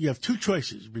 you have two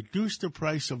choices, reduce the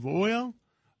price of oil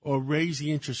or raise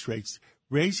the interest rates.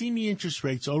 Raising the interest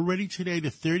rates already today, the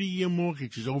 30-year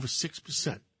mortgage is over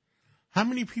 6%. How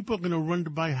many people are going to run to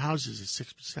buy houses at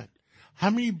 6%? How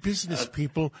many business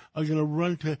people are going to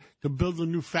run to build a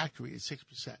new factory at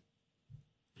 6%?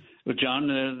 Well, John,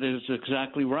 that's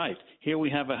exactly right. Here we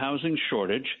have a housing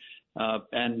shortage.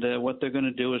 And what they're going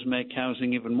to do is make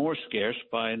housing even more scarce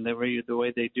and the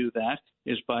way they do that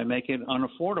is by making it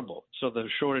unaffordable. So the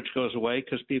shortage goes away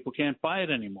because people can't buy it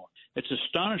anymore. It's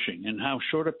astonishing in how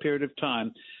short a period of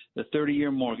time the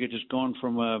 30-year mortgage has gone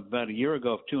from about a year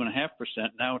ago of 2.5%.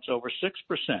 Now it's over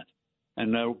 6%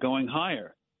 and going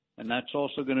higher. And that's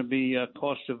also going to be a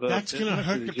cost of that's going to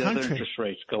hurt the country. Other interest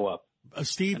rates go up.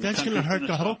 Steve, that's going to hurt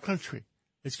the whole country.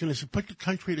 It's going to put the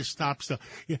country to stop stuff.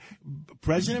 Yeah.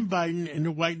 President Biden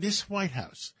and this White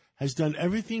House has done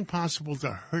everything possible to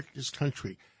hurt this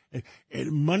country.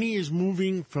 Money is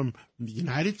moving from the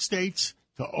United States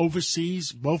to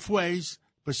overseas, both ways,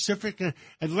 Pacific,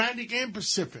 Atlantic and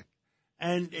Pacific.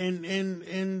 And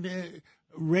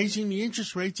raising the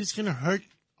interest rates, it's going to hurt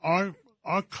our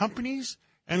companies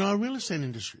and our real estate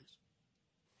industries.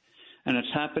 And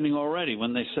it's happening already.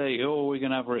 When they say, oh, we're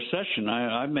going to have a recession,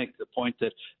 I make the point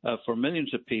that for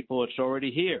millions of people, it's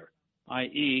already here,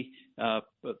 i.e.,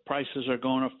 prices are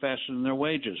going up faster than their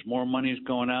wages. More money is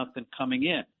going out than coming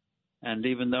in. And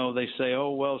even though they say, oh,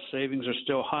 well, savings are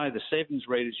still high, the savings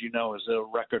rate, as you know, is a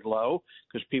record low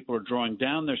because people are drawing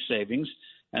down their savings.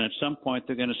 And at some point,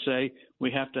 they're going to say,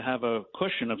 we have to have a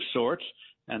cushion of sorts,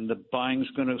 and the buying's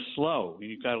going to slow.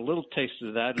 You got a little taste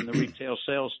of that in the retail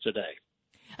sales today.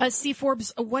 Steve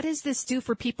Forbes, what does this do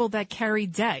for people that carry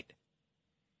debt?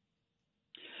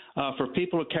 For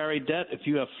people who carry debt, if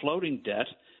you have floating debt,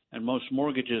 and most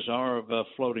mortgages are of a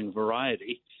floating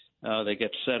variety, they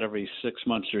get set every 6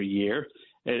 months or a year,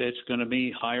 it's going to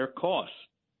be higher costs.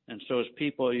 And so as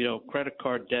people, credit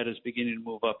card debt is beginning to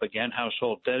move up again,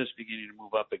 household debt is beginning to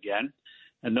move up again,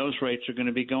 and those rates are going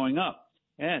to be going up.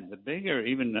 And the bigger,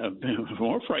 even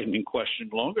more frightening question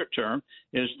longer term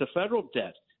is the federal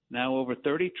debt. Now over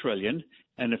 $30 trillion,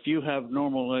 and if you have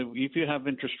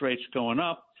interest rates going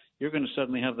up, you're going to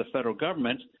suddenly have the federal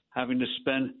government having to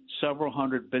spend several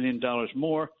 $100 billion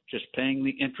more just paying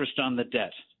the interest on the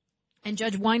debt. And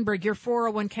Judge Weinberg, your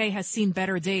 401k has seen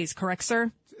better days, correct,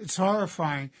 sir? It's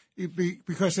horrifying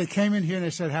because they came in here and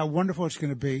they said how wonderful it's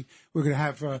going to be. We're going to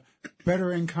have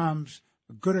better incomes,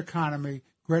 a good economy,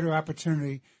 greater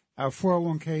opportunity. Our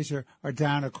 401ks are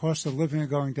down. Our cost of living are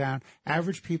going down.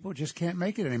 Average people just can't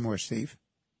make it anymore, Steve.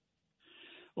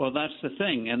 Well, that's the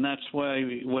thing, and that's why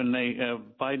when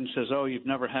Biden says, oh, you've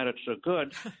never had it so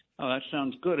good, oh, that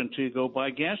sounds good until you go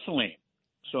buy gasoline.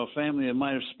 So a family that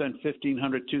might have spent $1,500,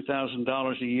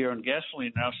 $2,000 a year on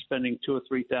gasoline now spending $2,000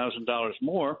 or $3,000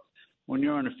 more. When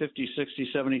you're on a $50,000,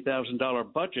 $60,000,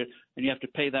 $70,000 budget and you have to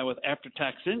pay that with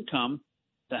after-tax income,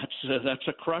 that's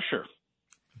a crusher.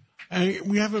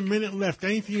 We have a minute left.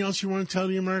 Anything else you want to tell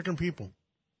the American people?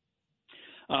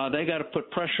 They got to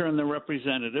put pressure on the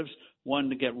representatives, one,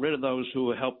 to get rid of those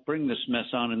who helped bring this mess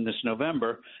on in this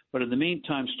November, but in the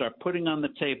meantime, start putting on the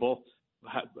table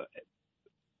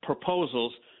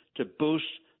proposals to boost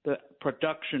the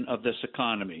production of this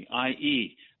economy,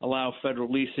 i.e., allow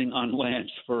federal leasing on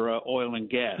lands for oil and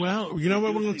gas. Well, you know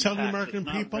what we're going to tell the American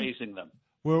people? Raising them.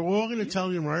 We're all going to tell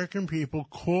the American people,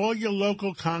 call your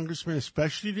local congressman,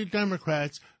 especially the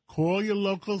Democrats, call your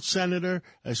local senator,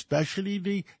 especially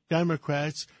the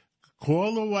Democrats,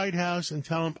 call the White House and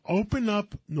tell them, open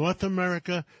up North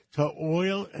America to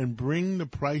oil and bring the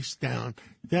price down.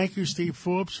 Thank you, Steve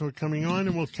Forbes, for coming on,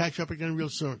 and we'll catch up again real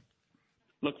soon.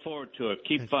 Look forward to it.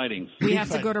 Keep fighting. We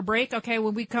have to go to break. Okay,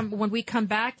 when we come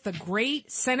back, the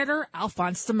great Senator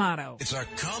Alphonse D'Amato. It's a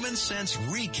common sense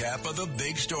recap of the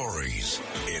big stories.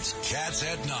 It's Cats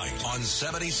at Night on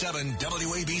 77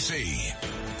 WABC.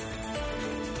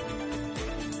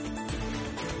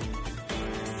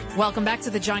 Welcome back to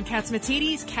the John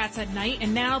Catsimatidis Cats at Night,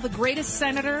 and now the greatest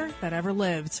senator that ever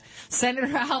lived,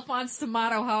 Senator Alphonse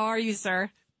D'Amato. How are you,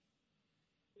 sir?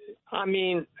 I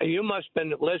mean, you must have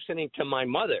been listening to my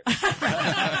mother.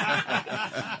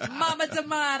 Mama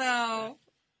D'Amato.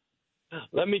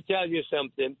 Let me tell you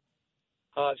something.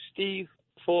 Steve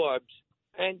Forbes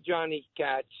and Johnny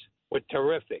Katz were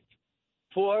terrific.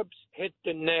 Forbes hit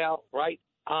the nail right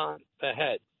on the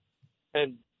head.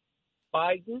 And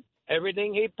Biden,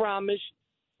 everything he promised,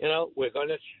 we're going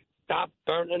to stop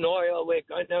burning oil. We're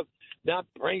going to not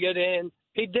bring it in.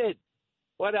 He did.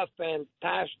 What a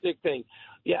fantastic thing.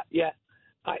 Yeah.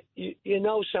 You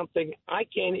know something? I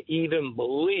can't even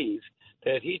believe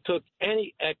that he took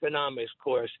any economics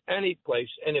course any place.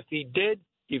 And if he did,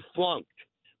 he flunked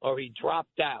or he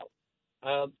dropped out.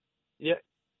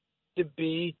 To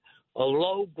be a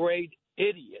low-grade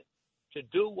idiot to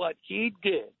do what he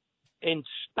did in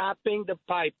stopping the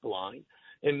pipeline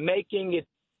and making it,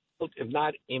 if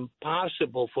not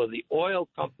impossible, for the oil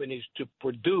companies to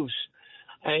produce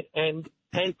and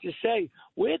to say,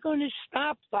 we're going to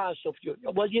stop fossil fuel.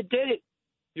 Well, you did it.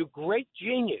 You great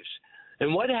genius.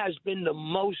 And what has been the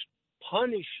most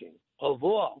punishing of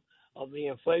all of the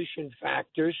inflation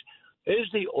factors is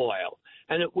the oil.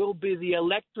 And it will be the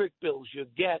electric bills you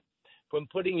get from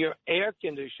putting your air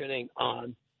conditioning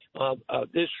on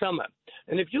this summer.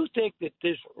 And if you think that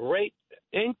this rate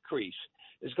increase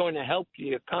is going to help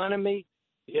the economy,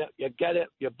 you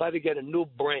better get a new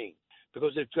brain,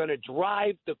 because it's going to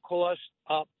drive the cost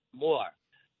up more.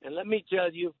 And let me tell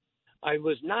you, I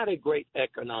was not a great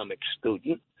economics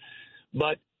student,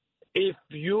 but if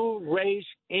you raise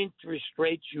interest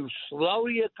rates, you slow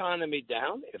the economy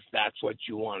down, if that's what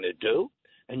you want to do,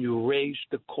 and you raise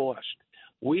the cost.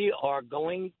 We are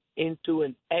going into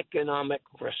an economic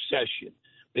recession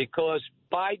because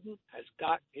Biden has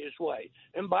got his way.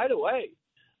 And by the way,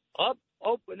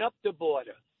 open up the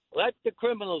border. Let the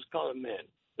criminals come in.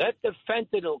 Let the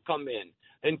fentanyl come in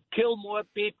and kill more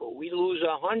people. We lose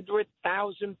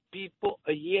 100,000 people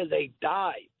a year. They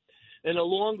die. And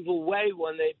along the way,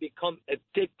 when they become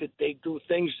addicted, they do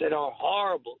things that are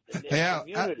horrible in their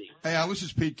community. Hey, Al, this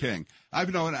is Pete King.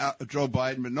 I've known Joe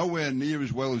Biden, but nowhere near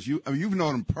as well as you. I mean, you've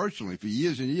known him personally for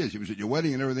years and years. He was at your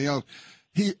wedding and everything else.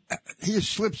 He has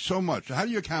slipped so much. How do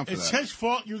you account for that? It's his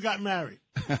fault you got married.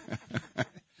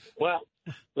 Well,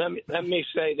 let me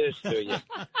say this to you.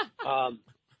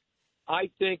 I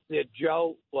think that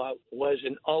Joe was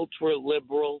an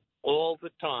ultra-liberal all the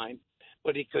time,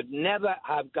 but he could never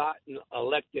have gotten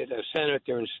elected a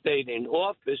senator and stayed in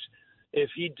office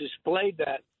if he displayed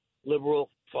that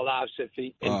liberal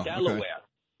philosophy in Delaware.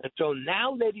 Okay. And so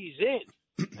now that he's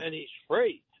in and he's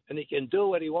free and he can do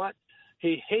what he wants,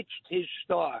 he hitched his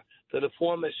star to the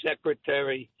former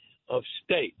Secretary of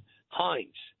State,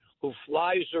 Heinz, who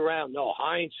flies around. No,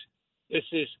 Heinz,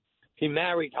 he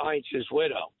married Heinz's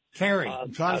widow. Kerry.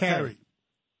 John Kerry.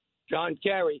 John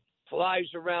Kerry flies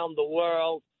around the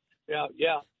world.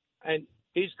 Yeah. And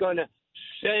he's going to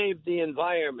save the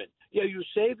environment. Yeah, you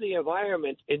save the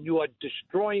environment and you are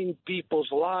destroying people's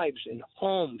lives and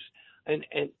homes. And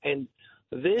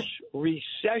this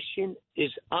recession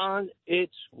is on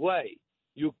its way.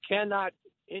 You cannot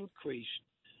increase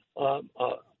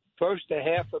first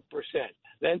 0.5%,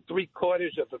 then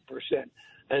 0.75%,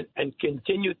 and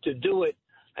continue to do it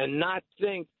and not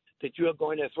think that you're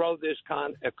going to throw this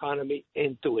economy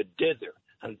into a dither.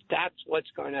 And that's what's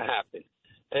going to happen.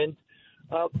 And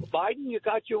Biden, you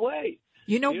got your way.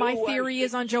 My theory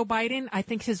is on Joe Biden. I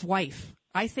think his wife.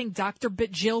 I think Dr.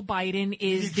 Jill Biden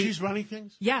is she's running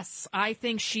things? Yes. I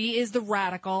think she is the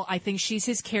radical. I think she's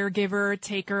his caregiver,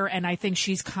 taker, and I think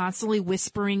she's constantly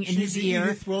whispering in his ear. She's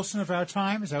the Edith Wilson of our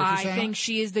time? Is that what you're saying? I think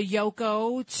she is the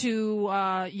Yoko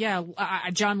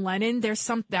to, John Lennon.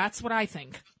 That's what I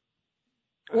think.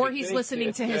 Or he's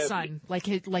listening to his son, like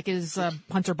his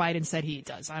Hunter Biden said he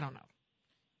does. I don't know.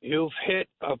 You've hit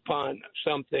upon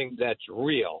something that's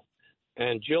real.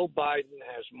 And Jill Biden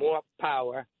has more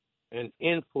power and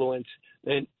influence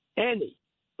than any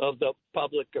of the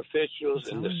public officials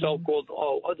and the so-called,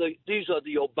 these are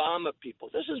the Obama people.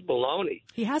 This is baloney.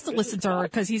 He has to listen to her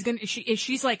because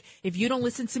she's like, if you don't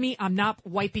listen to me, I'm not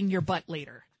wiping your butt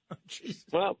later.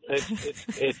 Well,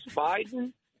 it's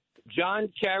Biden, John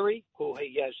Kerry, who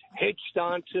he has hitched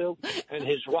onto, and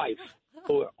his wife,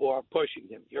 who are pushing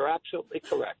him. You're absolutely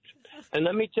correct. And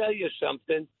let me tell you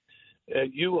something.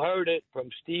 You heard it from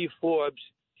Steve Forbes.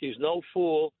 He's no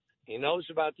fool. He knows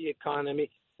about the economy,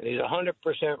 and he's 100%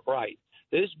 right.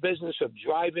 This business of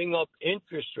driving up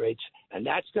interest rates, and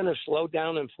that's going to slow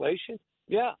down inflation?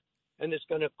 Yeah, and it's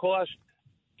going to cost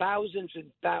thousands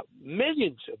and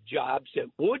millions of jobs that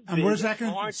would be, where's that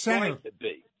going to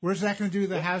be. Where's that going to do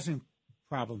the housing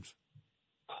problems?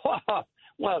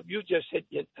 Well, you just hit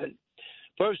it.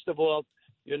 First of all,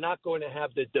 you're not going to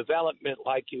have the development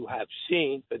like you have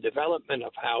seen, the development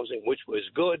of housing, which was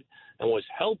good and was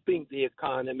helping the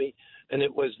economy, and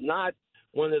it was not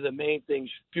one of the main things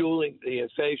fueling the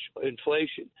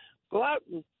inflation. Go out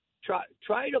and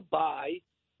try to buy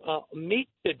meat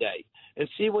today and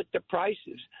see what the price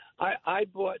is. I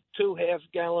bought 2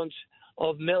 half-gallons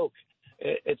of milk.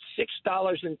 It's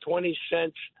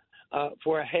 $6.20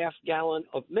 for a half gallon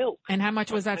of milk. And how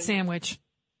much was that sandwich?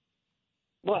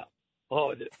 Well,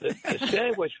 the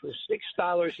sandwich was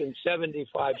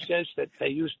 $6.75 that they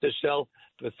used to sell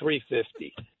for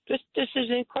 $3.50. This is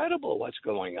incredible what's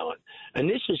going on, and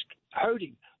this is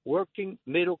hurting working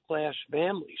middle class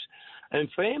families and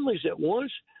families that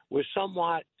once were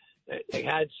somewhat. They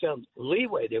had some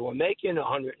leeway. They were making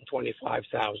 $125,000,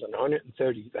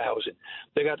 $130,000.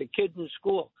 They got a kid in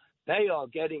school. They are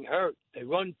getting hurt. They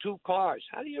run 2 cars.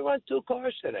 How do you run 2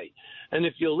 cars today? And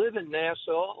if you live in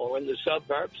Nassau or in the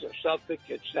suburbs of Suffolk,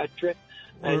 etc.,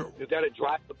 and you've got to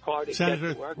drive the car to Senator,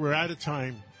 get to work. We're out of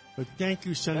time. But thank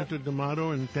you, Senator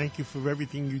D'Amato, and thank you for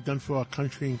everything you've done for our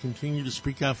country and continue to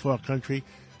speak out for our country.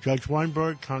 Judge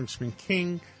Weinberg, Congressman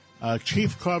King,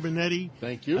 Chief Carbonetti.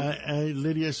 Thank you.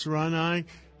 Lydia Serrani.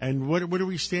 And what do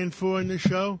we stand for in this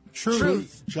show?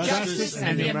 Truth, justice,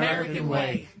 and the American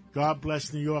way. God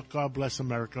bless New York. God bless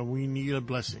America. We need a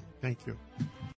blessing. Thank you.